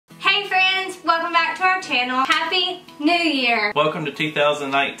welcome back to our channel. Happy New Year. Welcome to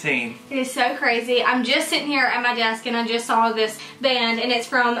 2019. It is so crazy. I'm just sitting here at my desk and I just saw this band and it's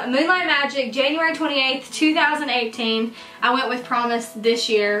from Moonlight Magic, January 28th, 2018. I went with Promise this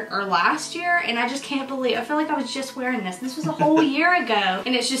year or last year and I just can't believe, I feel like I was just wearing this. This was a whole year ago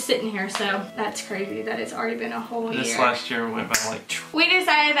and it's just sitting here, so that's crazy that it's already been a whole year. This last year went by like... We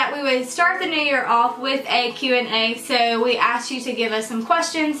decided that we would start the new year off with a Q&A, so we asked you to give us some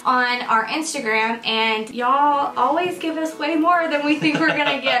questions on our Instagram, and y'all always give us way more than we think we're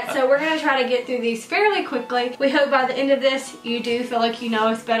gonna get, so we're gonna try to get through these fairly quickly. We hope by the end of this you do feel like you know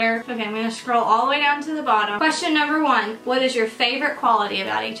us better. Okay, I'm gonna scroll all the way down to the bottom. Question number 1, what is your favorite quality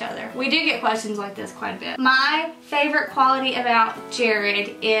about each other? We do get questions like this quite a bit. My favorite quality about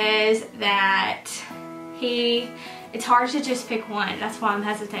Jared is that it's hard to just pick one. That's why I'm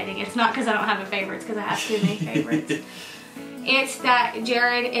hesitating. It's not because I don't have a favorite, it's because I have too many favorites. It's that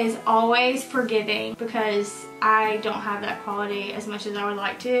Jared is always forgiving, because I don't have that quality as much as I would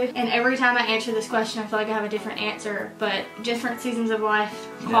like to. And every time I answer this question, I feel like I have a different answer, but different seasons of life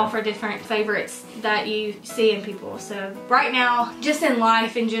call for different favorites that you see in people. So right now, just in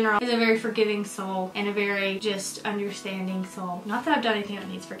life in general, is a very forgiving soul and a very just understanding soul. Not that I've done anything that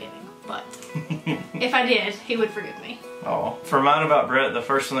needs forgiving, but if I did, he would forgive me. Oh, for mine about Brett, the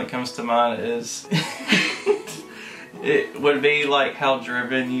first one that comes to mind is it would be like how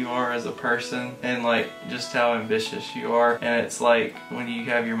driven you are as a person and like just how ambitious you are. And it's like when you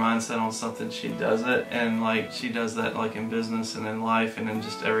have your mindset on something, she does it, and like she does that like in business and in life and in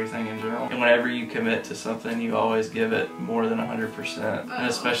just everything in general. And whenever you commit to something, you always give it more than 100%. And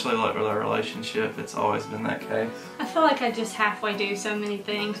especially like with our relationship, it's always been that case. I feel like I just halfway do so many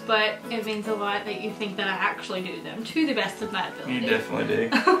things, but it means a lot that you think that I actually do them to the best of my ability. You definitely do.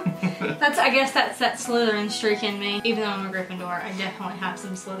 I guess that's that Slytherin streak in me. Even though I'm a Gryffindor, I definitely have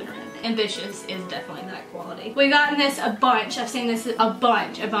some Slytherin. Ambitious is definitely that quality. We've gotten this a bunch. I've seen this a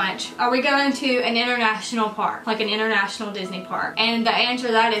bunch. Are we going to an international park? Like an international Disney park? And the answer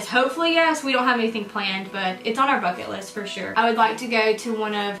to that is hopefully yes. We don't have anything planned, but it's on our bucket list for sure. I would like to go to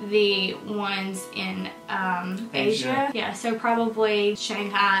one of the ones in Asia. Yeah, so probably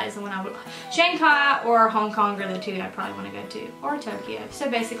Shanghai is the one I would... Shanghai or Hong Kong are the two I'd probably want to go to. Or Tokyo. So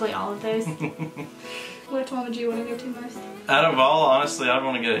basically all of those. Which one would you want to go to most? Out of all, honestly, I'd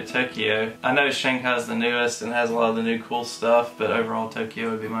want to go to Tokyo. I know Shanghai's the newest and has a lot of the new cool stuff, but overall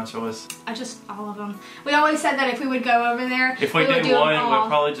Tokyo would be my choice. All of them. We always said that if we would go over there, if we do one, we'd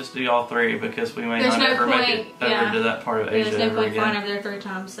probably just do all three, because we may not ever make it over to that part of Asia. There's no point flying over there 3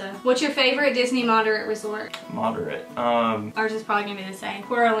 times. So, what's your favorite Disney moderate resort? Moderate. Ours is probably gonna be the same.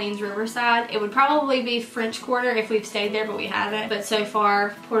 Port Orleans Riverside. It would probably be French Quarter if we've stayed there, but we haven't. But so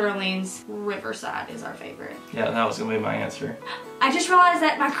far, Port Orleans Riverside is our favorite. Yeah, that was gonna be my answer. I just realized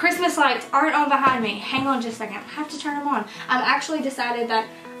that my Christmas lights aren't on behind me. Hang on just a second. I have to turn them on. I've actually decided that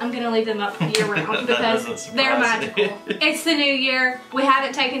I'm gonna leave them up year round because they're magical. It's the new year. We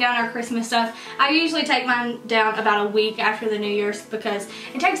haven't taken down our Christmas stuff. I usually take mine down about a week after the New Year's because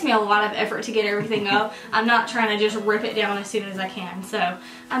it takes me a lot of effort to get everything up. I'm not trying to just rip it down as soon as I can, so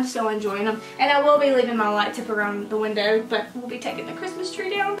I'm still enjoying them. And I will be leaving my lights up around the window, but we'll be taking the Christmas tree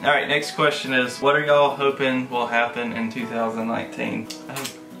down. Alright, next question is, what are y'all hoping will happen in 2019? I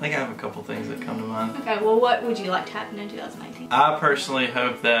think I have a couple things that come to mind. Okay, well what would you like to happen in 2019? I personally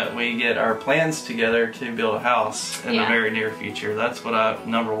hope that we get our plans together to build a house in the very near future. That's what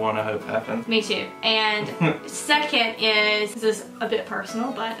number 1 I hope happens. Me too. And second is, this is a bit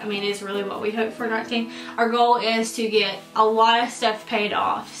personal, but I mean it's really what we hope for 19. Our goal is to get a lot of stuff paid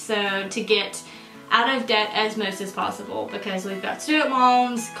off. So to get out of debt as most as possible, because we've got student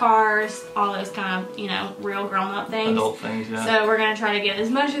loans, cars, all those kind of, you know, real grown-up things. Adult things, yeah. So we're going to try to get as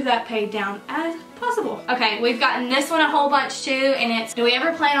much of that paid down as possible. Okay, we've gotten this one a whole bunch too, and it's, do we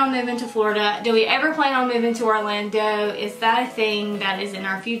ever plan on moving to Florida? Do we ever plan on moving to Orlando? Is that a thing that is in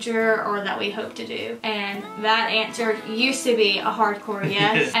our future or that we hope to do? And that answer used to be a hardcore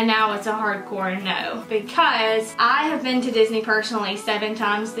yes, and now it's a hardcore no. Because I have been to Disney personally 7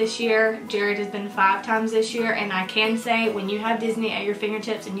 times this year. Jared has been 5 times this year, and I can say when you have Disney at your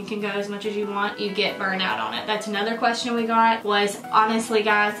fingertips and you can go as much as you want, you get burnt out on it. That's another question we got was, honestly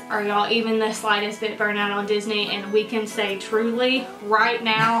guys, are y'all even the slightest bit burnt out on Disney? And we can say truly right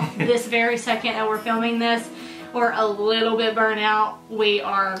now, this very second that we're filming this, or a little bit burnt out, we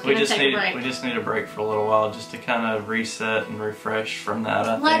are going to take a break. We just need a break for a little while just to kind of reset and refresh from that,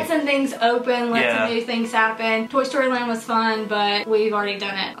 I think. Let some things open, let some new things happen. Toy Story Land was fun, but we've already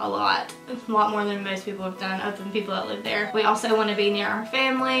done it a lot more than most people have done, other than people that live there. We also want to be near our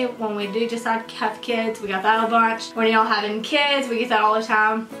family when we do decide to have kids. We got that a bunch. When y'all having kids, we get that all the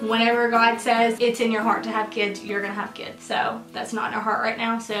time. Whenever God says it's in your heart to have kids, you're gonna have kids. So that's not in our heart right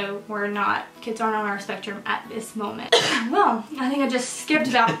now, so kids aren't on our spectrum at this moment. Well, I think I just skipped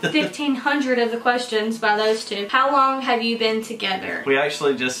about 1,500 of the questions by those two. How long have you been together? We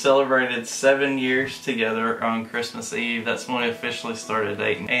actually just celebrated 7 years together on Christmas Eve. That's when we officially started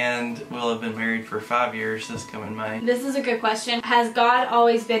dating. And we'll have been married for 5 years this coming May. This is a good question. Has God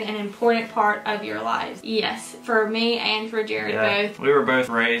always been an important part of your lives? Yes, for me and for Jared both. We were both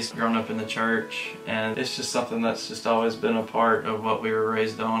raised, growing up in the church, and it's just something that's just always been a part of what we were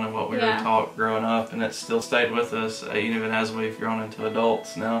raised on and what we were taught growing up, and it still stayed with us even as we've grown into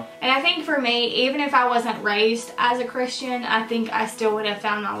adults now. And I think for me, even if I wasn't raised as a Christian, I think I still would have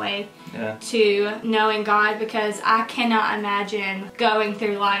found my way to knowing God, because I cannot imagine going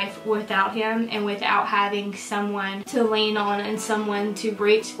through life without Him and without having someone to lean on and someone to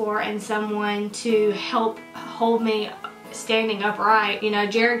reach for and someone to help hold me standing upright. You know,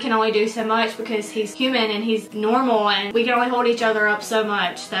 Jared can only do so much because he's human and he's normal, and we can only hold each other up so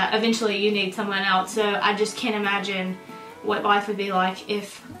much that eventually you need someone else. So I just can't imagine what life would be like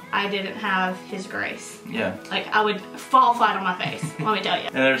if I didn't have His grace. Yeah. Like, I would fall flat on my face, let me tell you.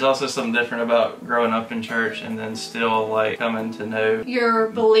 And there's also something different about growing up in church and then still like coming to know your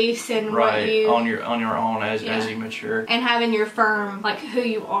beliefs and what you on your own as you mature. And having your firm, like, who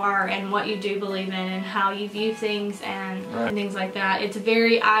you are and what you do believe in and how you view things and things like that. It's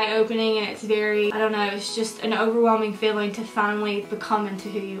very eye-opening, and it's very, I don't know, it's just an overwhelming feeling to finally become into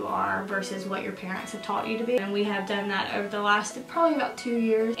who you are versus what your parents have taught you to be. And we have done that over the last probably about 2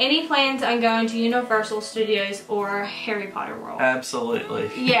 years. Any plans on going to Universal Studios or Harry Potter World?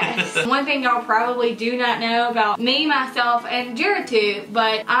 Absolutely. Yes. One thing y'all probably do not know about me, myself, and Jared too,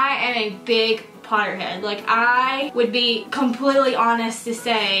 but I am a big Potterhead. Like, I would be completely honest to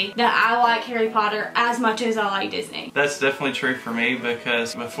say that I like Harry Potter as much as I like Disney. That's definitely true for me,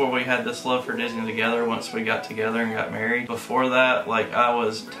 because before we had this love for Disney together, once we got together and got married, before that, like, I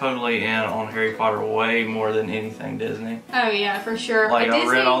was totally in on Harry Potter way more than anything Disney. Oh yeah, for sure. Like, I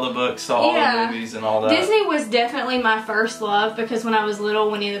read all the books, saw all the movies and all that. Disney was definitely my first love, because when I was little,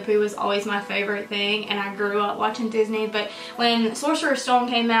 Winnie the Pooh was always my favorite thing, and I grew up watching Disney. But when Sorcerer's Stone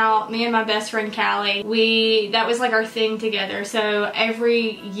came out, me and my best friend Callie, that was like our thing together. So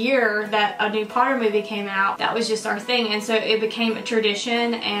every year that a new Potter movie came out, that was just our thing. And so it became a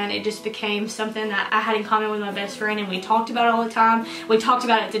tradition, and it just became something that I had in common with my best friend, and we talked about it all the time. We talked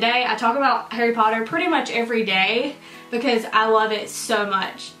about it today. I talk about Harry Potter pretty much every day because I love it so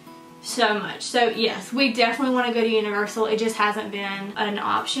much. So much. So yes, we definitely want to go to Universal. It just hasn't been an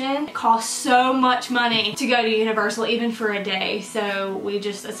option. It costs so much money to go to Universal, even for a day. So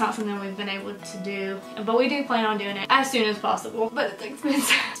it's not something we've been able to do. But we do plan on doing it as soon as possible. But it's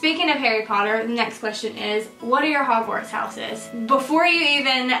expensive. Speaking of Harry Potter, the next question is, what are your Hogwarts houses? Before you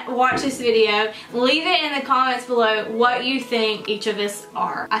even watch this video, leave it in the comments below what you think each of us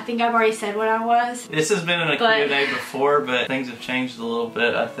are. I think I've already said what I was. This has been in a Q&A before, but things have changed a little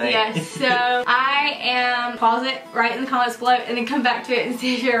bit, I think. Yeah. So I am, pause it right in the comments below and then come back to it and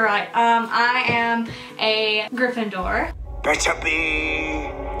see if you're right. I am a Gryffindor. Better be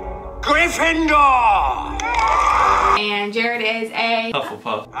Gryffindor! And Jared is a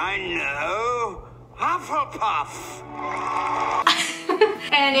Hufflepuff. I know, Hufflepuff.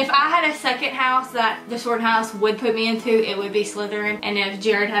 And if I had a second house that the Sword House would put me into, it would be Slytherin. And if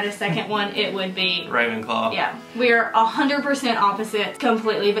Jared had a second one, it would be Ravenclaw. Yeah. We are 100% opposite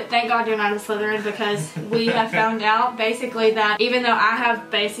completely, but thank God you're not a Slytherin, because we have found out basically that even though I have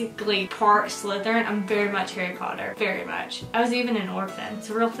basically part Slytherin, I'm very much Harry Potter. Very much. I was even an orphan. It's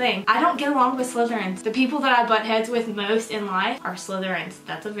a real thing. I don't get along with Slytherins. The people that I butt heads with most in life are Slytherins.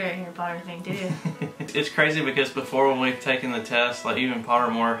 That's a very Harry Potter thing too. It's crazy because before, when we've taken the test, like even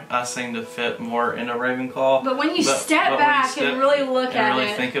Pottermore, I seem to fit more into Ravenclaw. But when you step back and really look at it, and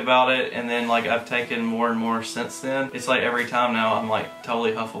really think about it, and then like I've taken more and more since then, it's like every time now I'm like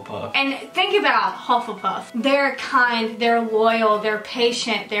totally Hufflepuff. And think about Hufflepuff. They're kind, they're loyal, they're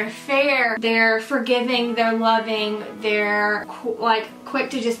patient, they're fair, they're forgiving, they're loving, they're like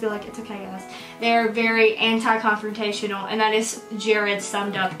quick to just be like, it's okay guys. They're very anti-confrontational, and that is Jared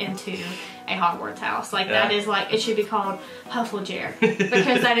summed up into a Hogwarts house. Like, that is like, it should be called Hufflejared,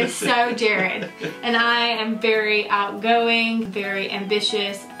 because that is so Jared. And I am very outgoing, very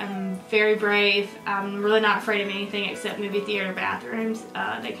ambitious, I'm very brave. I'm really not afraid of anything except movie theater bathrooms.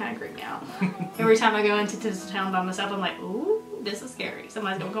 They kind of creep me out. Every time I go into Tinseltown by myself, I'm like, ooh, this is scary.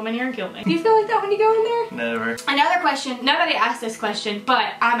 Somebody's gonna come in here and kill me. Do you feel like that when you go in there? Never. Another question, nobody asked this question,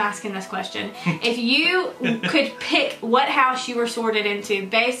 but I'm asking this question. If you could pick what house you were sorted into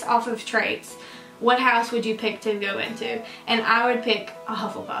based off of traits, what house would you pick to go into? And I would pick a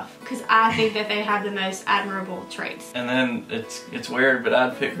Hufflepuff because I think that they have the most admirable traits. And then it's weird, but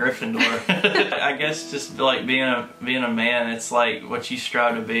I'd pick Gryffindor. I guess just like being a man, it's like what you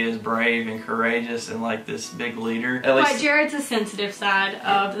strive to be is brave and courageous and like this big leader. At But least, Jared's a sensitive side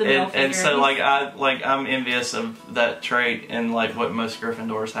of the middle finger. and so like I'm envious of that trait and like what most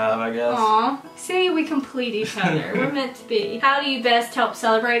Gryffindors have, I guess. Aw, see, we complete each other. We're meant to be. How do you best help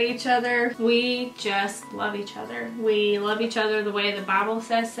celebrate each other? We just love each other. We love each other the way the Bible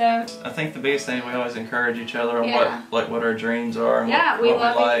says so. I think the biggest thing, we always encourage each other on Yeah. what our dreams are and Yeah, what we we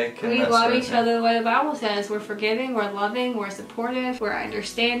love like. we love each other the way the Bible says. We're forgiving, we're loving, we're supportive, we're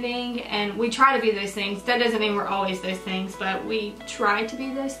understanding, and we try to be those things. That doesn't mean we're always those things, but we try to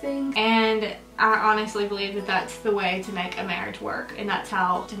be those things. And I honestly believe that that's the way to make a marriage work, and that's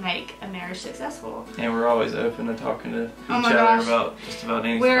how to make a marriage successful. And we're always open to talking to Oh each my other gosh. about just about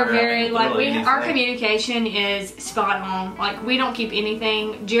anything. We're or very, like, really our anything. communication is spot on. Like, we don't keep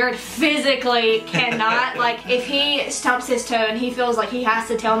anything. Jared physically cannot. Like, if he stumps his toe and he feels like he has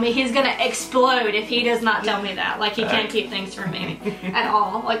to tell me, he's gonna explode if he does not tell me that. Like, he can't keep things from me at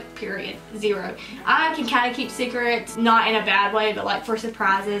all. Like, period. Zero. I can kind of keep secrets, not in a bad way, but like for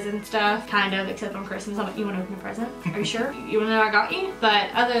surprises and stuff, kind of, except on Christmas. I'm like, you want to open a present? Are you sure? You want to know I got you? But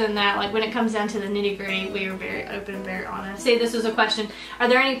other than that, like when it comes down to the nitty gritty, we are very open and very honest. See, this was a question. Are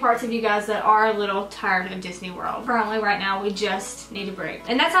there any parts of you guys that are a little tired of Disney World? Currently, right now, we just need a break.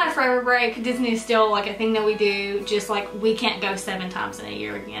 And that's not a forever break. Disney is still like a thing that we do, just like we can't go 7 times in a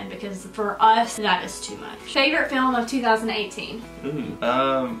year again because for us, that is too much. Favorite film of 2018? Ooh.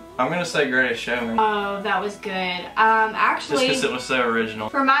 I'm gonna say Greatest Showman. Oh, that was good. Actually, Just because it was so original.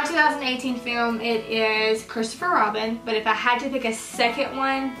 for my 2018 film, it is Christopher Robin, but if I had to pick a second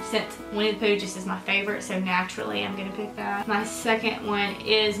one, since Winnie the Pooh just is my favorite, so naturally I'm gonna pick that. My second one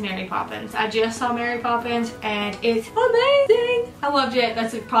is Mary Poppins. I just saw Mary Poppins and it's amazing! I loved it.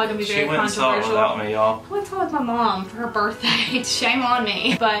 That's probably gonna be very She went and saw it controversial. without me, y'all. I went and saw it with my mom for her birthday. Shame on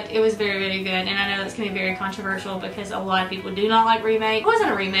me. But it was very, very good, and I know that's gonna be very controversial because a lot of people do not like remake. It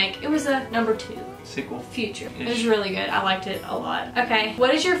wasn't a remake, it was a number 2. Sequel. Future. It was really good. I liked it a lot. Okay,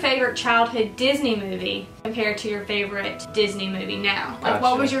 what is your favorite childhood Disney movie compared to your favorite Disney movie now? Like, what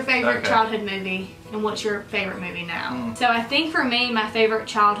Gotcha. was your favorite Okay. childhood movie and what's your favorite movie now? So I think for me, my favorite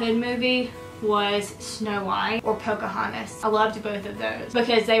childhood movie was Snow White or Pocahontas. I loved both of those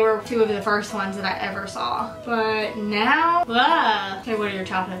because they were 2 of the first ones that I ever saw. But now, okay, what are your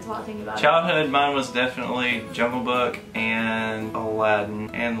childhoods while I think about it? Childhood, mine was definitely Jungle Book and Aladdin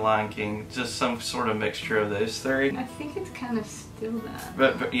and Lion King. Just some sort of mixture of those 3. I think it's kind of still that.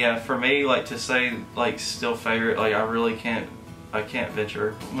 But yeah, for me, like to say like still favorite, like I really can't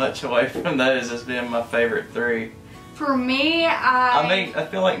venture much away from those as being my favorite 3. For me, I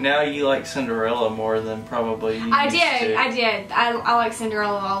feel like now you like Cinderella more than probably you I used did. to. I like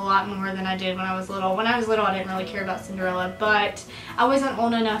Cinderella a lot more than I did when I was little. When I was little, I didn't really care about Cinderella, but I wasn't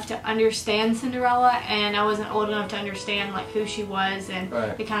old enough to understand Cinderella, and I wasn't old enough to understand like who she was and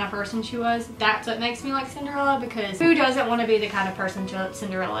Right. the kind of person she was. That's what makes me like Cinderella, because who doesn't want to be the kind of person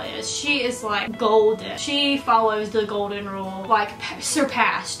Cinderella is? She is like golden. She follows the golden rule, like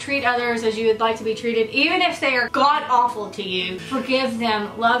surpass. Treat others as you would like to be treated, even if they are god awful to you. Forgive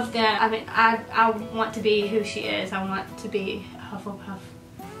them, love them. I mean, I want to be who she is. I want to be a Hufflepuff.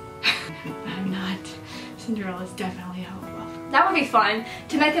 I'm not. Cinderella's definitely a Hufflepuff. That would be fun,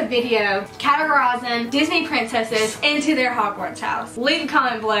 to make a video categorizing Disney princesses into their Hogwarts house. Leave a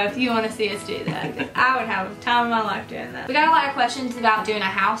comment below if you want to see us do that, 'cause I would have a time of my life doing that. We got a lot of questions about doing a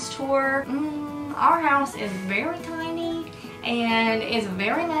house tour. Our house is very tiny and is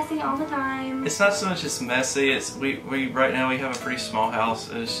very messy all the time. It's not so much it's messy. It's we right now we have a pretty small house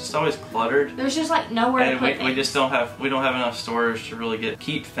and it's just always cluttered. There's just like nowhere to And put we things. just don't have enough storage to really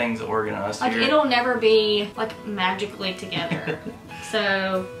keep things organized Like, here. it'll never be like magically together.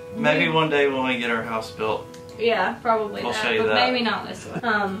 So Maybe one day when we get our house built, Yeah, probably We'll that, show you but that. maybe not this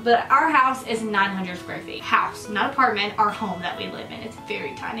one. But our house is 900 square feet. House, not apartment, our home that we live in. It's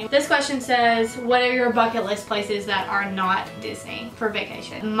very tiny. This question says, what are your bucket list places that are not Disney for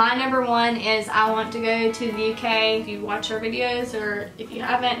vacation? My number one is I want to go to the UK. If you watch our videos or if you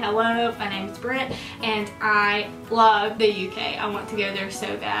haven't, hello, my name is Britt and I love the UK. I want to go there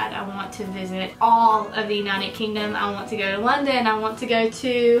so bad. I want to visit all of the United Kingdom. I want to go to London. I want to go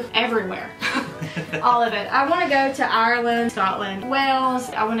to everywhere. All of it. I want to go to Ireland, Scotland, Wales.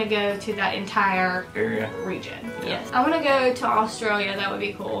 I want to go to that entire area region. Yeah. Yes. I want to go to Australia. That would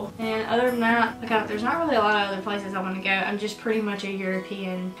be cool. And other than that, like, there's not really a lot of other places I want to go. I'm just pretty much a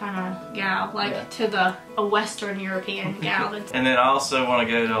European kind of gal, like to a Western European gal. And then I also want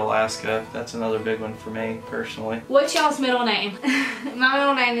to go to Alaska. That's another big one for me personally. What's y'all's middle name? My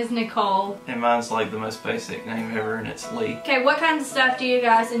middle name is Nicole. And mine's like the most basic name ever, and it's Lee. Okay, what kinds of stuff do you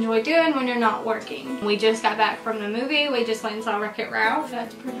guys enjoy doing when you're not working? We just got back from the movie. We just went and saw Wreck-It Ralph.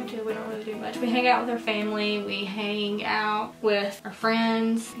 That's pretty much it. We don't really do much. We hang out with our family. We hang out with our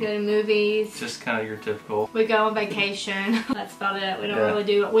friends. Go to movies. Just kind of your typical. We go on vacation. That's about it. We don't really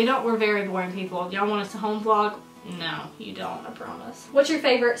do it. We're very boring people. Y'all want us to home vlog? No, you don't, I promise. What's your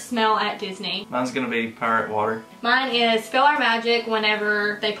favorite smell at Disney? Mine's gonna be pirate water. Mine is Fill Our Magic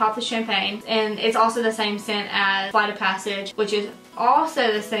whenever they pop the champagne. And it's also the same scent as Flight of Passage, which is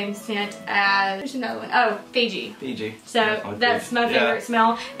also the same scent as, there's another one. Oh, Fiji. Fiji. So Definitely that's Fiji. my favorite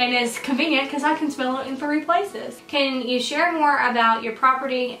smell, and it's convenient because I can smell it in 3 places. Can you share more about your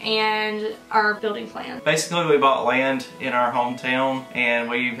property and our building plan? Basically, we bought land in our hometown, and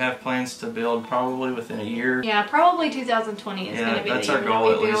we have plans to build probably within a year. Yeah, probably 2020 is going to be that's the our year goal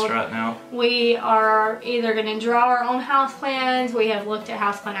that at we least build. right now. We are either going to draw our own house plans. We have looked at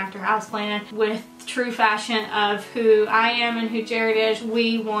house plan after house plan with true fashion of who I am and who Jared is.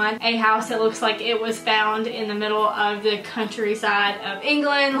 We want a house that looks like it was found in the middle of the countryside of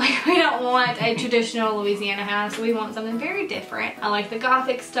England. Like, we don't want a traditional Louisiana house. We want something very different. I like the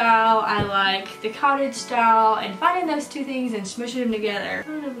Gothic style. I like the cottage style, and finding those two things and smushing them together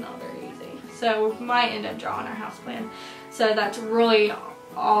is not very easy. So we might end up drawing our house plan. So that's really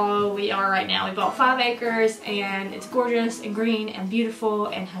all we are right now. We bought 5 acres and it's gorgeous and green and beautiful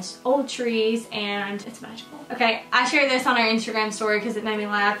and has old trees and it's magical. Okay, I shared this on our Instagram story because it made me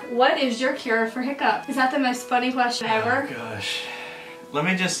laugh. What is your cure for hiccup? Is that the most funny question ever? Oh gosh.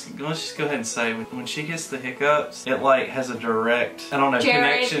 Let's just go ahead and say, when she gets the hiccups, it like has a direct, I don't know,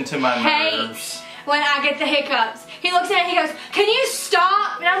 Jared connection to my nerves. When I get the hiccups. He looks at it, he goes, "Can you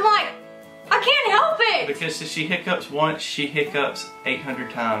stop?" And I'm like, I can't help it. Because if she hiccups once, she hiccups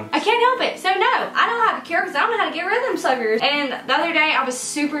 800 times. I can't help it. So no, I don't have a cure because I don't know how to get rid of them suckers. And the other day I was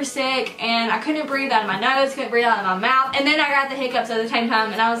super sick and I couldn't breathe out of my nose, couldn't breathe out of my mouth. And then I got the hiccups at the same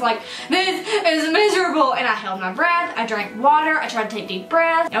time and I was like, this is miserable. And I held my breath, I drank water, I tried to take deep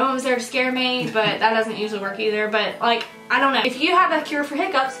breaths. No one was there to scare me, but that doesn't usually work either. But like, I don't know. If you have a cure for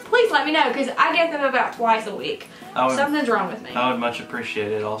hiccups, please let me know because I get them about twice a week. Something's wrong with me. I would much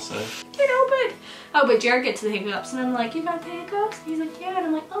appreciate it also. You know, but oh, but Jared gets the hiccups, and I'm like, "You got the hiccups?" He's like, "Yeah," and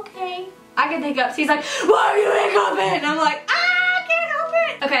I'm like, "Okay." I get the hiccups. He's like, "Why are you hiccuping?" And I'm like, I can't help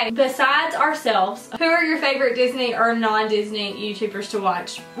it. Okay, besides ourselves, who are your favorite Disney or non-Disney YouTubers to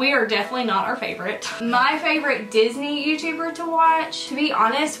watch? We are definitely not our favorite. My favorite Disney YouTuber to watch, to be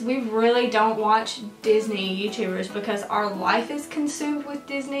honest, we really don't watch Disney YouTubers because our life is consumed with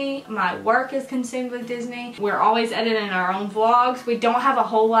Disney. My work is consumed with Disney. We're always editing our own vlogs. We don't have a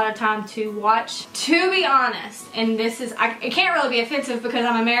whole lot of time to watch. To be honest, and this is, it can't really be offensive because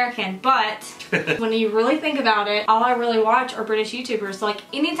I'm American, but when you really think about it, all I really watch are British YouTubers. Like,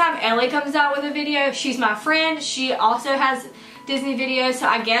 anytime Ellie comes out with a video, she's my friend. She also has Disney videos, so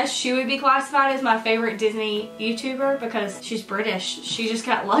I guess she would be classified as my favorite Disney YouTuber because she's British. She just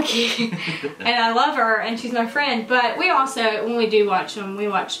got lucky and I love her and she's my friend. But we also, when we do watch them, we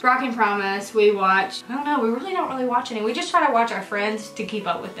watch Rock and Promise, we watch, I don't know, we really don't really watch any. We just try to watch our friends to keep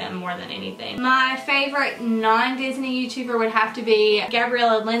up with them more than anything. My favorite non-Disney YouTuber would have to be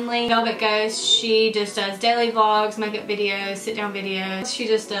Gabriella Lindley, Velvet Ghost. She just does daily vlogs, makeup videos, sit down videos. She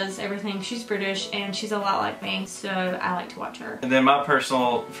just does everything. She's British and she's a lot like me, so I like to watch her. And then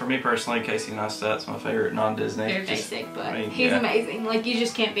for me personally, Casey Neistat's my favorite non-Disney. Very basic, but I mean, he's amazing. Like, you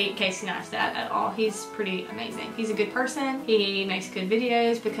just can't beat Casey Neistat at all. He's pretty amazing. He's a good person. He makes good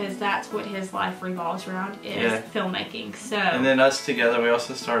videos because that's what his life revolves around, is filmmaking. So. And then us together, we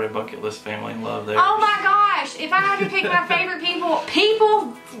also started Bucket List Family in Love there. Oh my gosh! If I had to pick my favorite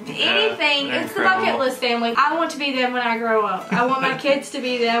people, anything, it's the Bucket List Family. I want to be them when I grow up. I want my kids to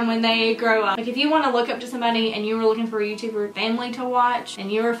be them when they grow up. Like, if you want to look up to somebody and you were looking for a YouTuber, family to watch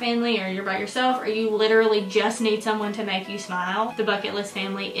and you're a family or you're by yourself or you literally just need someone to make you smile, the Bucket List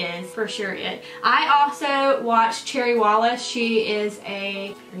Family is for sure it. I also watch Cherry Wallace. She is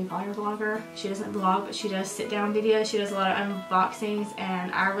a Harry Potter vlogger. She doesn't vlog, but she does sit down videos. She does a lot of unboxings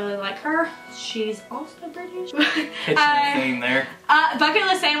and I really like her. She's also British. Catching the theme there. Bucket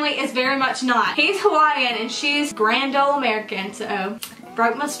List Family is very much not. He's Hawaiian and she's grand old American, so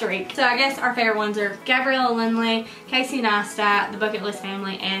broke my streak. So I guess our favorite ones are Gabriella Lindley, Casey Neistat, the Bucket List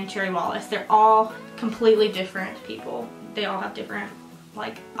Family, and Cherry Wallace. They're all completely different people. They all have different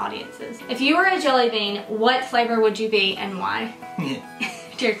like audiences. If you were a jelly bean, what flavor would you be and why?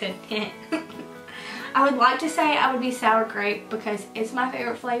 Jared said, I would like to say I would be sour grape because it's my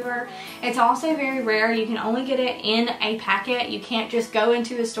favorite flavor. It's also very rare. You can only get it in a packet. You can't just go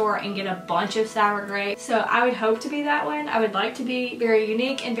into a store and get a bunch of sour grape. So I would hope to be that one. I would like to be very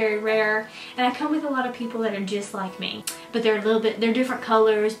unique and very rare. And I come with a lot of people that are just like me. But they're they're different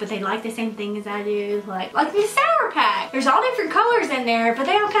colors, but they like the same thing as I do. Like the Sour Pack. There's all different colors in there, but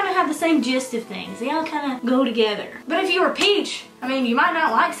they all kind of have the same gist of things. They all kind of go together. But if you were peach, I mean, you might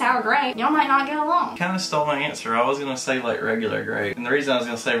not like sour grape. Y'all might not get along. Kind of stole my answer. I was going to say like regular grape. And the reason I was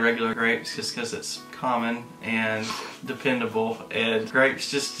going to say regular grape is just because it's common and dependable. And grape's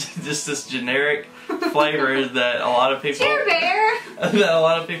just this generic flavor that a lot of people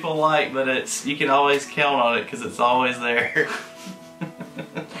like, but you can always count on it because it's always there.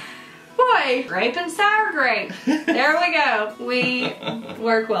 Boy, grape and sour grape. There we go. We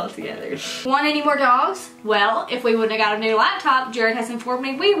work well together. Want any more dogs? Well, if we wouldn't have got a new laptop, Jared has informed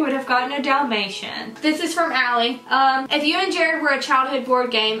me we would have gotten a Dalmatian. This is from Allie. If you and Jared were a childhood board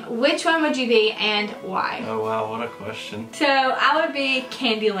game, which one would you be and why? Oh wow, what a question. So I would be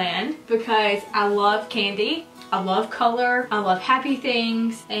Candyland because I love candy. I love color, I love happy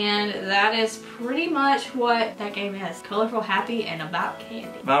things, and that is pretty much what that game is. Colorful, happy, and about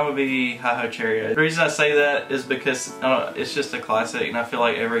candy. Mine would be Hi Ho Cherry. The reason I say that is because it's just a classic, and I feel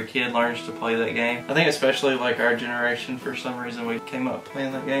like every kid learns to play that game. I think especially like our generation, for some reason we came up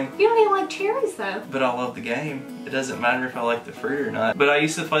playing that game. You don't even like cherries though. But I love the game. It doesn't matter if I like the fruit or not. But I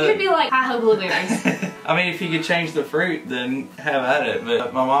used to play that. You'd be like Hi Ho Blueberries. I mean, if you could change the fruit, then have at it.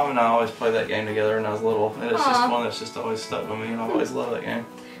 But my mom and I always played that game together when I was little, and it's just one that's just always stuck with me, and I always love that game.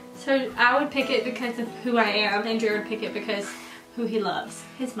 So I would pick it because of who I am, and Jared would pick it because who he loves,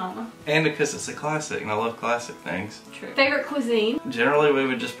 his mama. And because it's a classic, and I love classic things. True. Favorite cuisine? Generally, we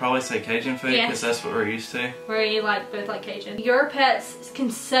would just probably say Cajun food, because Yes. that's what we're used to. Where you both like Cajun. Your pets can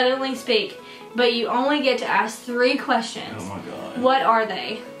suddenly speak, but you only get to ask 3 questions. Oh my god. What are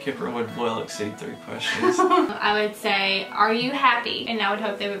they? Kipper would well exceed 3 questions. I would say, are you happy? And I would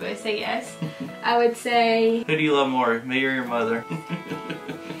hope they would both say yes. I would say... Who do you love more, me or your mother?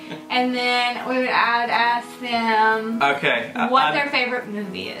 And then I'd ask them what their favorite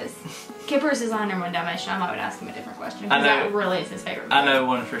movie is. Kipper's is 101 Dalmatian. I would ask him a different question because that really is his favorite movie. I know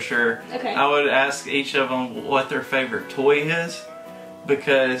one for sure. Okay. I would ask each of them what their favorite toy is,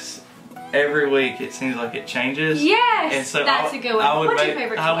 because every week it seems like it changes. Yes, and so that's a good one. What's your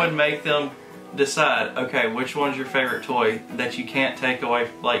favorite toy? I would make them decide, okay, which one's your favorite toy that you can't take away,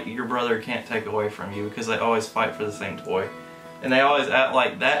 like your brother can't take away from you, because they always fight for the same toy. And they always act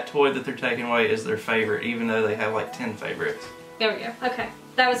like that toy that they're taking away is their favorite, even though they have like 10 favorites. There we go. Okay.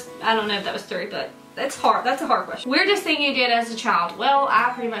 That was, I don't know if that was 3, but that's hard. That's a hard question. Weirdest thing you did as a child? Well,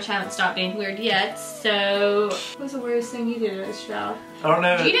 I pretty much haven't stopped being weird yet, so... What was the weirdest thing you did as a child? I don't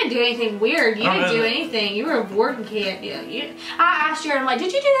know. You didn't do anything weird. You didn't do anything. You were a bored kid. I asked you, I'm like,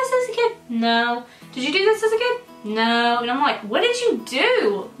 did you do this as a kid? No. Did you do this as a kid? No. And I'm like, what did you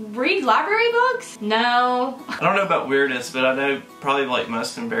do? Read library books? No. I don't know about weirdest, but I know probably like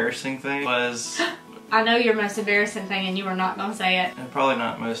most embarrassing thing was... I know your most embarrassing thing and you were not going to say it. And probably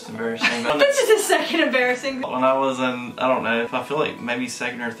not most embarrassing. But This is the second embarrassing. when I was in, I don't know, I feel like maybe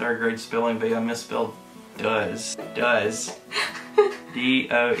 2nd or 3rd grade spelling bee, I misspelled does. Does.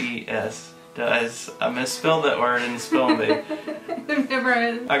 D-O-E-S. Does. I misspelled that word in the spelling bee. I've never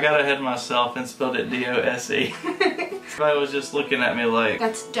heard of it. I got ahead of myself and spelled it D-O-S-E. Everybody was just looking at me like...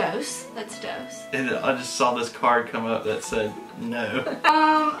 That's dose. That's dose. And I just saw this card come up that said no.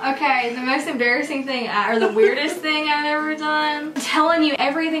 Okay, the most embarrassing thing, or the weirdest thing I've ever done. I'm telling you,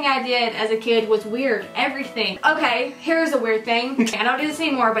 everything I did as a kid was weird. Everything. Okay, here's a weird thing. I don't do this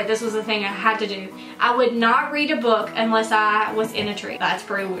anymore, but this was the thing I had to do. I would not read a book unless I was in a tree. That's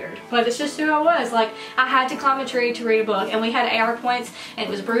pretty weird. But it's just who I was. Like, I had to climb a tree to read a book, and we had AR points, and it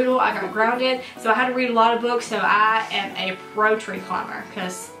was brutal. I got grounded, so I had to read a lot of books, so I am a pro tree climber,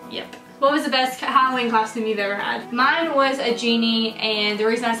 because, yep. What was the best Halloween costume you've ever had? Mine was a genie, and the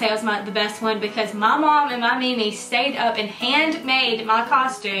reason I say it was the best one because my mom and my Mimi stayed up and handmade my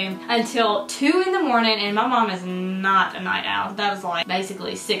costume until 2 in the morning, and my mom is not a night owl. That was like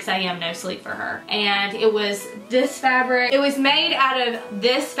basically 6 a.m. no sleep for her. And it was this fabric. It was made out of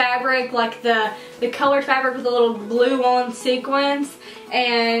this fabric, like the colored fabric with the little blue on sequins,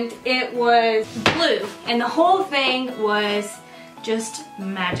 and it was blue, and the whole thing was just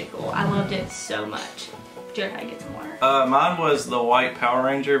magical. I loved it so much. Jared, how to get some water? Mine was the white Power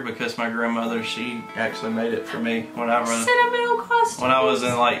Ranger because my grandmother, she actually made it for me when I was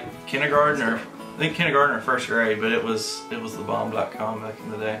in like kindergarten or I think kindergarten or first grade, but it was the bomb.com back in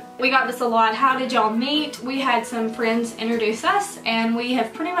the day. We got this a lot. How did y'all meet? We had some friends introduce us, and we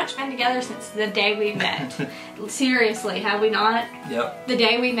have pretty much been together since the day we met. Seriously, have we not? Yep. The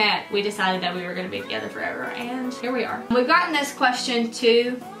day we met, we decided that we were going to be together forever, and here we are. We've gotten this question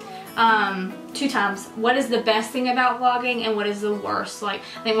too. 2 times. What is the best thing about vlogging and what is the worst? Like,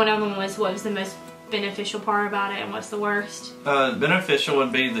 I think one of them was what was the most beneficial part about it and what's the worst? Beneficial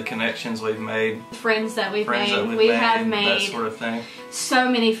would be the connections we've made. Friends that we've made. We have made that sort of thing. So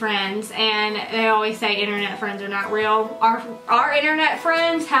many friends, and they always say internet friends are not real. Our internet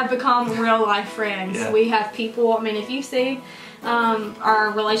friends have become real life friends. Yeah. We have people, I mean, if you see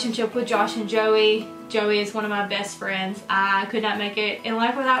our relationship with Josh and Joey. Joey is one of my best friends. I could not make it in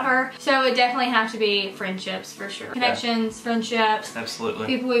life without her. So it definitely have to be friendships for sure. Connections, friendships. Absolutely.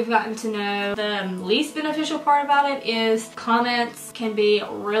 People we've gotten to know. The least beneficial part about it is comments can be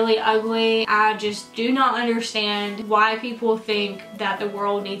really ugly. I just do not understand why people think that the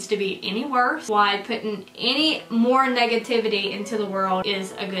world needs to be any worse. Why putting any more negativity into the world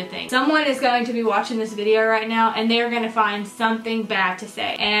is a good thing. Someone is going to be watching this video right now and they're going to find something bad to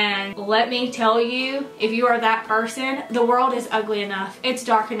say. And let me tell you, if you are that person, the world is ugly enough, it's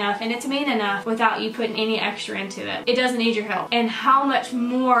dark enough, and it's mean enough without you putting any extra into it. It doesn't need your help. And how much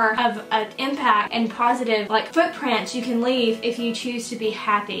more of an impact and positive like footprints you can leave if you choose to be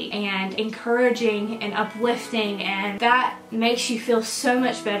happy and encouraging and uplifting, and that makes you feel so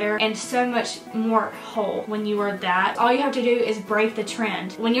much better and so much more whole when you are that. All you have to do is break the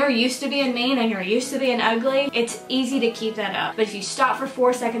trend. When you're used to being mean and you're used to being ugly, it's easy to keep that up. But if you stop for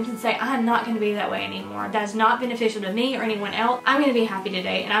 4 seconds and say, I'm not going to be that way anymore. That's not beneficial to me or anyone else. I'm going to be happy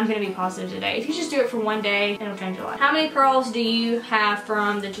today and I'm going to be positive today. If you just do it for one day, it'll change your life. How many pearls do you have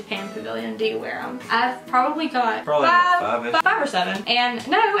from the Japan Pavilion? Do you wear them? I've probably got five or 7. And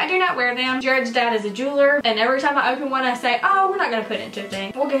no, I do not wear them. Jared's dad is a jeweler, and every time I open one I say, oh, we're not going to put it into a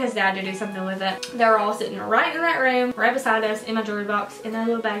thing. We'll get his dad to do something with it. They're all sitting right in that room, right beside us, in my jewelry box, in that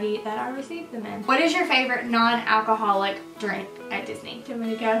little baggie that I received them in. What is your favorite non-alcoholic drink at Disney? Do you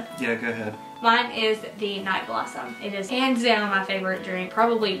want me to go? Yeah, go ahead. Mine is the Night Blossom. It is hands down my favorite drink.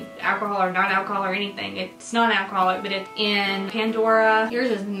 Probably alcohol or non-alcohol or anything. It's non-alcoholic, but it's in Pandora.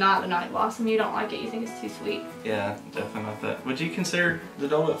 Yours is not the Night Blossom. You don't like it. You think it's too sweet. Yeah, definitely not that. Would you consider the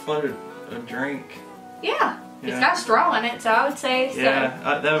Dole Whip float a drink? Yeah. It's got straw in it, so I would say so.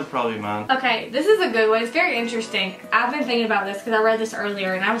 Yeah, that would probably be mine. Okay, this is a good one. It's very interesting. I've been thinking about this because I read this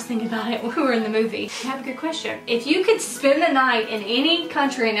earlier and I was thinking about it when we were in the movie. I have a good question. If you could spend the night in any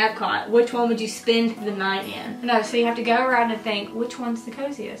country in Epcot, which one would you spend the night in? No, so you have to go around and think, which one's the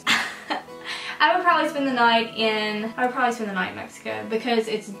coziest? I would probably spend the night in Mexico because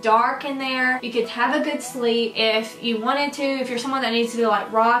it's dark in there. You could have a good sleep. If you wanted to, if you're someone that needs to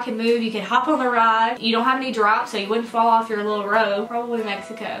like rock and move, you could hop on the ride. You don't have any drops, so you wouldn't fall off your little rope. Probably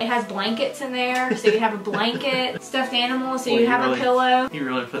Mexico. It has blankets in there, so you have a blanket, stuffed animals, so you have a pillow. You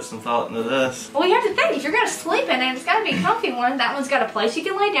really put some thought into this. Well, you have to think, if you're gonna sleep in it, it's gotta be a comfy one. That one's got a place you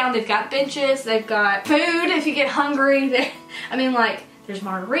can lay down. They've got benches, they've got food if you get hungry. I mean, like, there's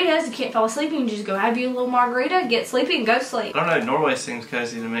margaritas. You can't fall asleep. You can just go have you a little margarita, get sleepy, and go sleep. I don't know. Norway seems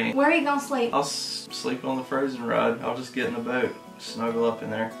cozy to me. Where are you gonna sleep? I'll sleep on the Frozen ride. I'll just get in the boat, snuggle up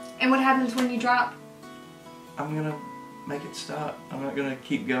in there. And what happens when you drop? I'm gonna make it stop. I'm not gonna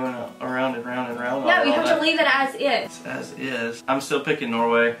keep going around and round and round. No, you have to leave it as is. It's as is. I'm still picking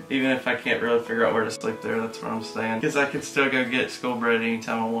Norway, even if I can't really figure out where to sleep there. That's where I'm staying. Because I could still go get school bread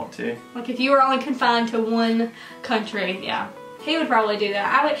anytime I want to. Like if you were only confined to one country, yeah. He would probably do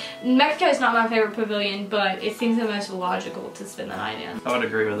that. Mexico is not my favorite pavilion, but it seems the most logical to spend the night in. I would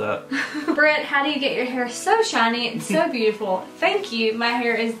agree with that. Britt, how do you get your hair so shiny and so beautiful? Thank you. My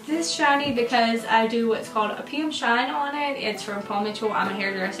hair is this shiny because I do what's called a PM shine on it. It's from Paul Mitchell. I'm a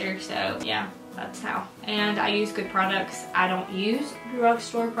hairdresser, so yeah, that's how. and I use good products. I don't use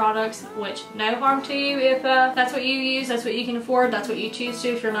drugstore products, which no harm to you if that's what you use, that's what you can afford, that's what you choose to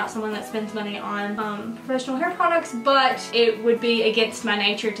if you're not someone that spends money on professional hair products, but it would be against my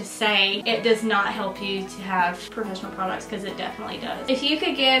nature to say it does not help you to have professional products, because it definitely does. If you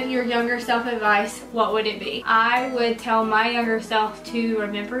could give your younger self advice, what would it be? I would tell my younger self to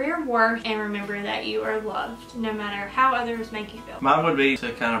remember your worth and remember that you are loved, no matter how others make you feel. Mine would be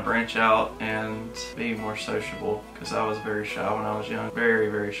to kind of branch out and be more sociable, because I was very shy when I was young. Very,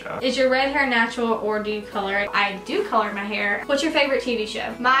 very shy. Is your red hair natural or do you color it? I do color my hair. What's your favorite TV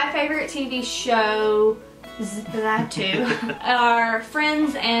show? My favorite TV show, that too, are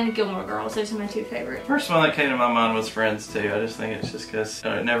Friends and Gilmore Girls. Those are my two favorites. First one that came to my mind was Friends too. I just think it's just because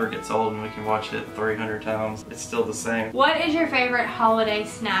it never gets old and we can watch it 300 times. It's still the same. What is your favorite holiday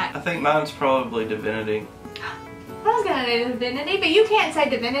snack? I think mine's probably Divinity. I was gonna do Divinity, but you can't say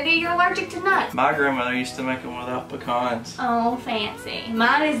Divinity, you're allergic to nuts. My grandmother used to make them without pecans. Oh, fancy.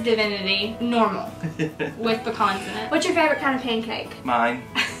 Mine is Divinity, normal, with pecans in it. What's your favorite kind of pancake? Mine.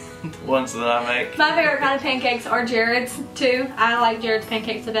 The ones that I make. My favorite kind of pancakes are Jared's too. I like Jared's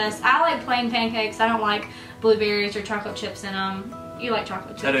pancakes the best. I like plain pancakes. I don't like blueberries or chocolate chips in them. You like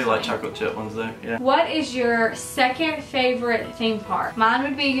chocolate chips. I do like right? chocolate chip ones though, yeah. What is your second favorite theme park? Mine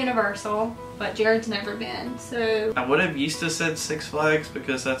would be Universal, but Jared's never been, so. I would have used to said Six Flags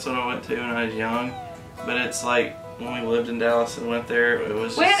because that's what I went to when I was young, but it's like when we lived in Dallas and went there, it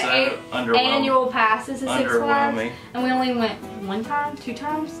was We just have so underwhelming. annual passes to Six Flags, Underwhelming. and we only went one time, two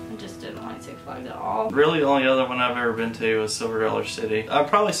times. I just didn't like Six Flags at all. Really, the only other one I've ever been to was Silver Dollar City. I'd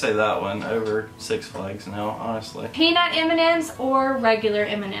probably say that one over Six Flags now, honestly. Peanut M&Ms or regular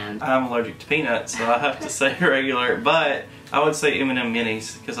M&Ms? I'm allergic to peanuts, so I have to say regular, but I would say M&M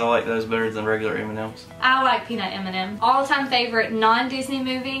minis because I like those better than regular M&Ms. I like peanut M&M. All-time favorite non-Disney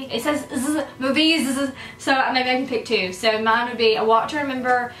movie. It says movies, so maybe I can pick two. So mine would be A Walk to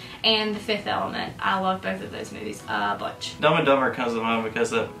Remember and The Fifth Element. I love both of those movies a bunch. Dumb and Dumber comes to mind because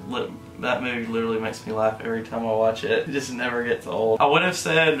that movie literally makes me laugh every time I watch it. It just never gets old. I would have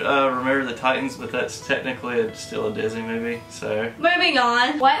said Remember the Titans, but that's technically still a Disney movie, so. Moving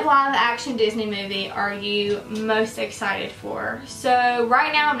on. What live action Disney movie are you most excited for? So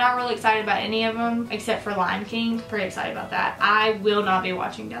right now I'm not really excited about any of them except for Lion King. Pretty excited about that. I will not be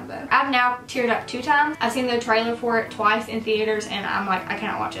watching Dumbo. I've now teared up 2 times. I've seen the trailer for it twice in theaters and I'm like, I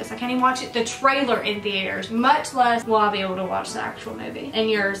cannot watch this. I can't even watch it, the trailer in theaters, much less will I be able to watch the actual movie. And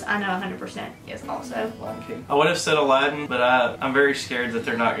yours, I know 100% is also Lion King. I would have said Aladdin, but I'm very scared that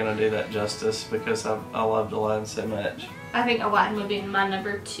they're not going to do that justice because I loved Aladdin so much. I think Aladdin would be my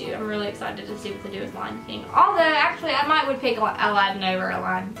number 2. I'm really excited to see what they do with Lion King. Although, actually, I might would pick Aladdin over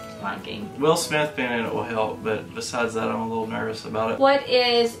Lion King. Will Smith being in it will help, but besides that, I'm a little nervous about it. What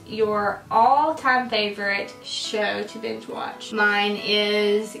is your all-time favorite show to binge watch? Mine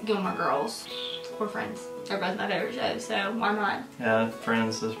is Gilmore Girls or Friends. They're both my favorite shows, so why not? Yeah,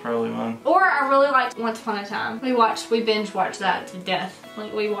 Friends is probably mine. Or I really liked Once Upon a Time. We binge watched that to death.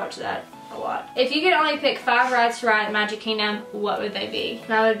 Like, we watched that a lot. If you could only pick 5 rides to ride at Magic Kingdom, what would they be?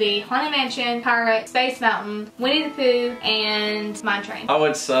 That would be Haunted Mansion, Pirate, Space Mountain, Winnie the Pooh, and Mine Train. I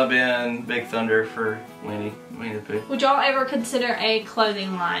would sub in Big Thunder for Winnie the Pooh. Would y'all ever consider a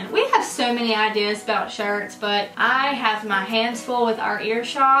clothing line? We have so many ideas about shirts, but I have my hands full with our ear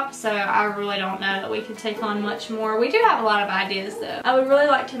shop, so I really don't know that we could take on much more. We do have a lot of ideas though. I would really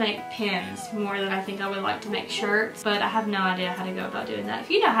like to make pins more than I think I would like to make shirts, but I have no idea how to go about doing that. If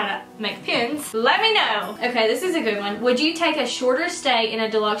you know how to make pins, let me know. Okay, this is a good one. Would you take a shorter stay in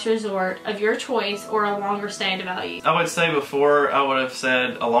a deluxe resort of your choice or a longer stay at a value? I would say before I would have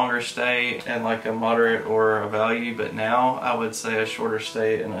said a longer stay in like a moderate or a value, but now I would say a shorter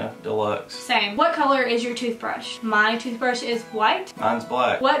stay in a deluxe. Same. What color is your toothbrush? My toothbrush is white. Mine's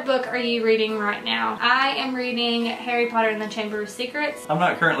black. What book are you reading right now? I am reading Harry Potter and the Chamber of Secrets. I'm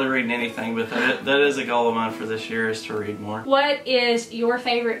not currently reading anything, but that is a goal of mine for this year, is to read more. What is your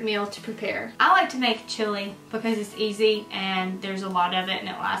favorite meal to prepare? I like to make chili because it's easy and there's a lot of it and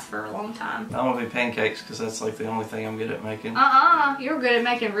it lasts for a long time. I'm gonna be pancakes because that's like the only thing I'm good at making. You're good at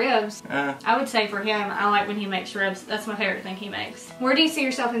making ribs. I would say for him, I like when he makes ribs. That's my favorite thing he makes. Where do you see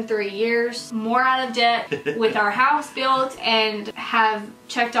yourself in 3 years? More out of debt, with our house built, and have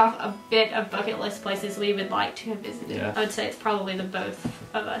checked off a bit of bucket list places we would like to have visited. Yeah. I would say it's probably the both.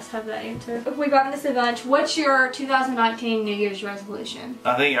 of us have that answer. If we got this a bunch, what's your 2019 New Year's resolution?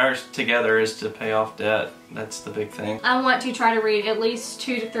 I think ours together is to pay off debt. That's the big thing. I want to try to read at least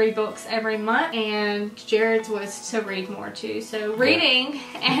 2 to 3 books every month, and Jared's was to read more too. So reading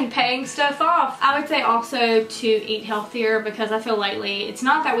and paying stuff off. I would say also to eat healthier, because I feel lately it's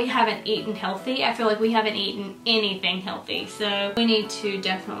not that we haven't eaten healthy. I feel like we haven't eaten anything healthy. So we need to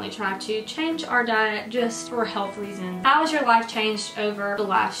definitely try to change our diet just for health reasons. How has your life changed over the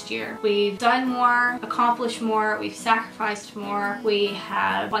last year? We've done more, accomplished more, we've sacrificed more. We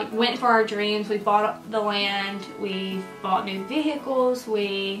have went for our dreams. We bought the land. We bought new vehicles.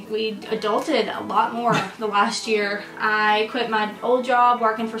 We adulted a lot more the last year. I quit my old job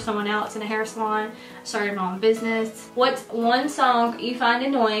working for someone else in a hair salon. Started my own business. What's one song you find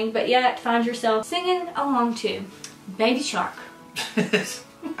annoying but yet find yourself singing along to? Baby Shark.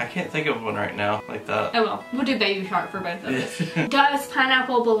 I can't think of one right now like that. Oh well, we'll do Baby Shark for both of us. Does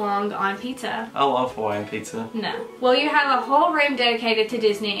pineapple belong on pizza? I love Hawaiian pizza. No. Will you have a whole room dedicated to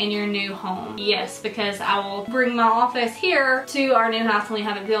Disney in your new home? Yes, because I will bring my office here to our new house when we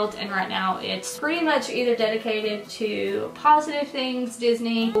have it built, and right now it's pretty much either dedicated to positive things,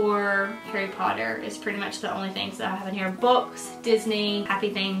 Disney, or Harry Potter is pretty much the only things that I have in here. Books, Disney, happy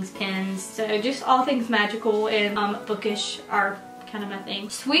things, pens, so just all things magical and bookish are kind of my thing.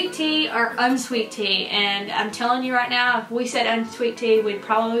 Sweet tea or unsweet tea? And I'm telling you right now, if we said unsweet tea, we'd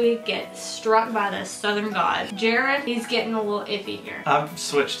probably get struck by the southern gods. Jared, he's getting a little iffy here. I've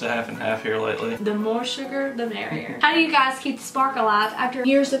switched to half and half here lately. The more sugar, the merrier. How do you guys keep the spark alive after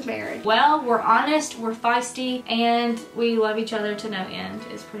years of marriage? Well, we're honest, we're feisty, and we love each other to no end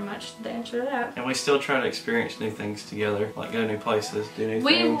is pretty much the answer to that. And we still try to experience new things together, like go new places, do new things.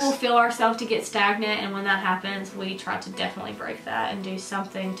 We will feel ourselves to get stagnant, and when that happens, we try to definitely break that and do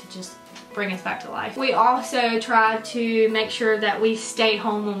something to just bring us back to life. We also try to make sure that we stay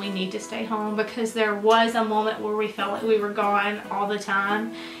home when we need to stay home, because there was a moment where we felt like we were gone all the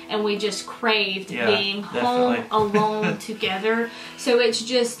time and we just craved being home alone together. So it's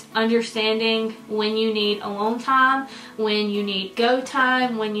just understanding when you need alone time, when you need go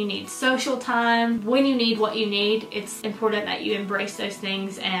time, when you need social time, when you need what you need. It's important that you embrace those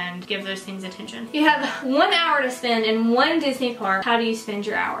things and give those things attention. You have 1 hour to spend in one Disney park. How do you spend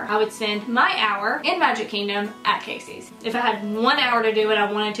your hour? I would spend my hour in Magic Kingdom at Casey's. If I had 1 hour to do what I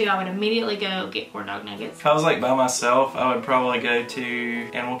wanted to, I would immediately go get corn dog nuggets. If I was by myself, I would probably go to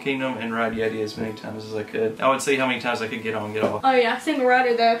Animal Kingdom and ride Yeti as many times as I could. I would see how many times I could get on and get off. Oh yeah, single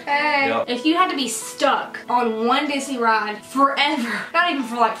rider though. Hey! Yep. If you had to be stuck on one Disney ride forever, not even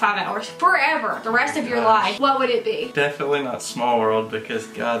for 5 hours, forever, the rest of your life, what would it be? Definitely not Small World, because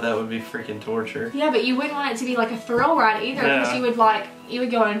God, that would be freaking torture. Yeah, but you wouldn't want it to be a thrill ride either, because you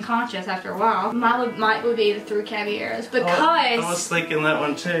would go unconscious after a while. Mine would be the Through Cavieras, because I was thinking that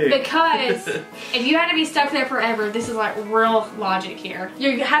one too. Because if you had to be stuck there forever, this is real logic here.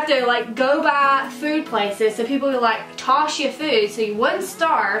 You have to go by food places so people would toss you food so you wouldn't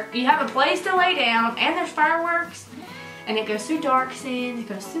starve. You have a place to lay down, and there's fireworks. And it goes through dark scenes, it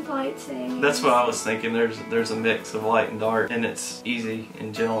goes through light scenes. That's what I was thinking. There's a mix of light and dark, and it's easy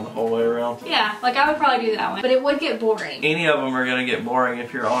and gentle the whole way around. Yeah, I would probably do that one. But it would get boring. Any of them are going to get boring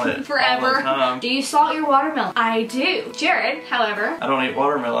if you're on it forever. all the time. Do you salt your watermelon? I do. Jared, however. I don't eat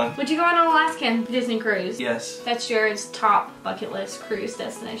watermelon. Would you go on an Alaskan Disney cruise? Yes. That's Jared's top bucket list cruise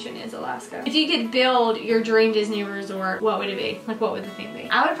destination is Alaska. If you could build your dream Disney resort, what would it be? What would the theme be?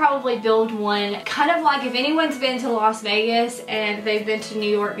 I would probably build one kind of if anyone's been to Las Vegas and they've been to New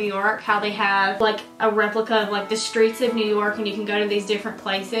York, how they have a replica of the streets of New York, and you can go to these different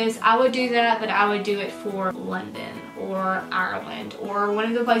places. I would do that, but I would do it for London or Ireland or one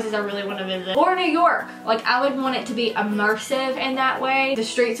of the places I really want to visit, or New York. I would want it to be immersive in that way. The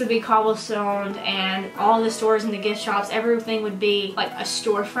streets would be cobblestoned, and all the stores and the gift shops, everything would be a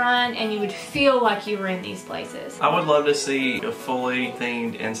storefront, and you would feel like you were in these places. I would love to see a fully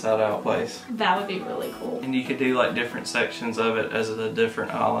themed Inside Out place. That would be really cool. And you could do different sections of it as a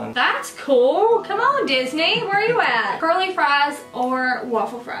different island. That's cool. Come on, Disney. Where are you at? Curly fries or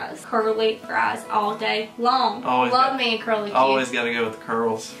waffle fries? Curly fries all day long. Love me a curly Q. Always got to go with the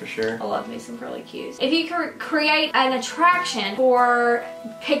curls for sure. I love me some curly Qs. If you could create an attraction for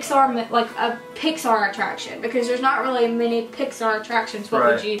Pixar, a Pixar attraction, because there's not really many Pixar attractions, what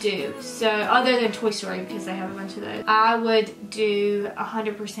would you do? So, other than Toy Story, because they have a bunch of those, I would do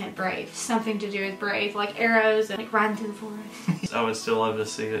 100% Brave. Something to do with Brave, arrows and riding through the forest. I would still love to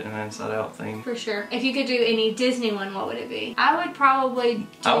see it in an Inside Out thing. For sure. If you could do any Disney one, what would it be? I would probably do...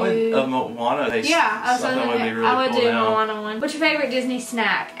 I would a Moana. Yeah, something would be really I would cool Moana. do Moana one. What's your favorite Disney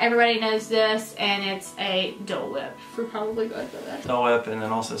snack? Everybody knows this, and it's a Dole Whip. We're probably both of us. Dole Whip and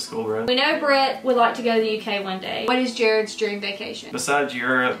then also school bread. We know Britt would like to go to the UK one day. What is Jared's dream vacation? Besides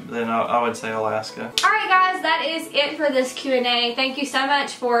Europe, then I would say Alaska. Alright guys, that is it for this Q&A. Thank you so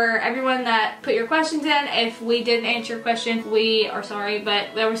much for everyone that put your questions in. If we didn't answer your question, we are sorry,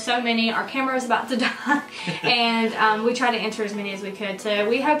 but there were so many. Our camera was about to die, and we tried to answer as many as we could. So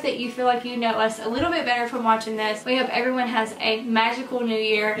we hope that you feel like you know us a little bit better from watching this. We hope everyone has a magical new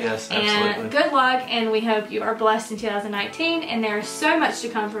year. Yes, absolutely. And good luck, and we hope you are blessed in 2019, and there's so much to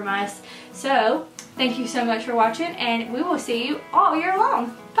come from us. So thank you so much for watching, and we will see you all year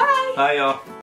long. Bye! Bye, y'all.